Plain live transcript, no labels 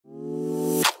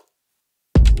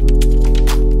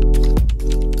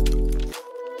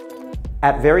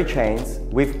At Verichains,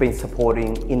 we've been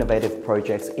supporting innovative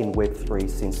projects in Web3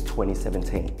 since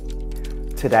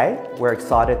 2017. Today, we're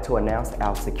excited to announce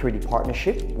our security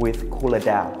partnership with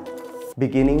KulaDAO,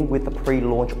 beginning with the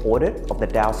pre-launch audit of the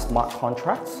DAO smart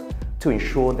contracts to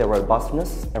ensure their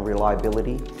robustness and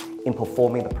reliability in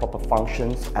performing the proper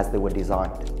functions as they were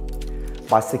designed.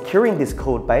 By securing this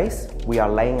code base, we are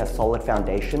laying a solid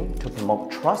foundation to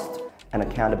promote trust and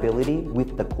accountability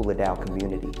with the KulaDAO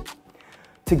community.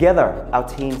 Together, our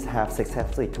teams have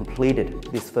successfully completed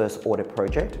this first audit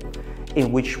project,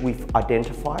 in which we've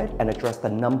identified and addressed a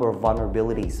number of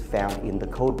vulnerabilities found in the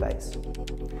code base.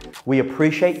 We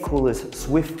appreciate Kula's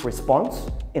swift response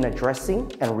in addressing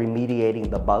and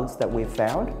remediating the bugs that we've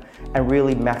found and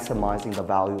really maximizing the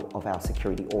value of our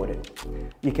security audit.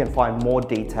 You can find more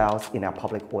details in our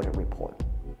public audit report.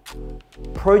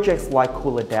 Projects like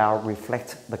KulaDAO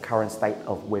reflect the current state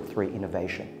of Web3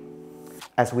 innovation,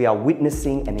 as we are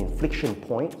witnessing an inflection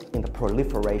point in the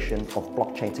proliferation of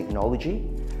blockchain technology,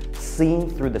 seen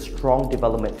through the strong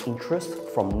development interest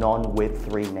from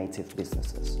non-Web3 native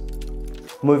businesses.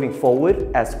 Moving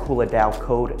forward, as KulaDAO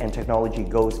code and technology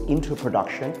goes into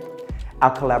production,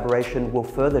 our collaboration will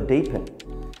further deepen.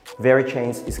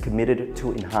 Verichains is committed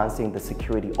to enhancing the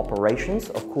security operations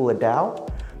of KulaDAO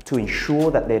to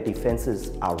ensure that their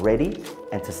defenses are ready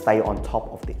and to stay on top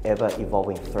of the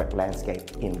ever-evolving threat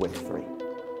landscape in Web3.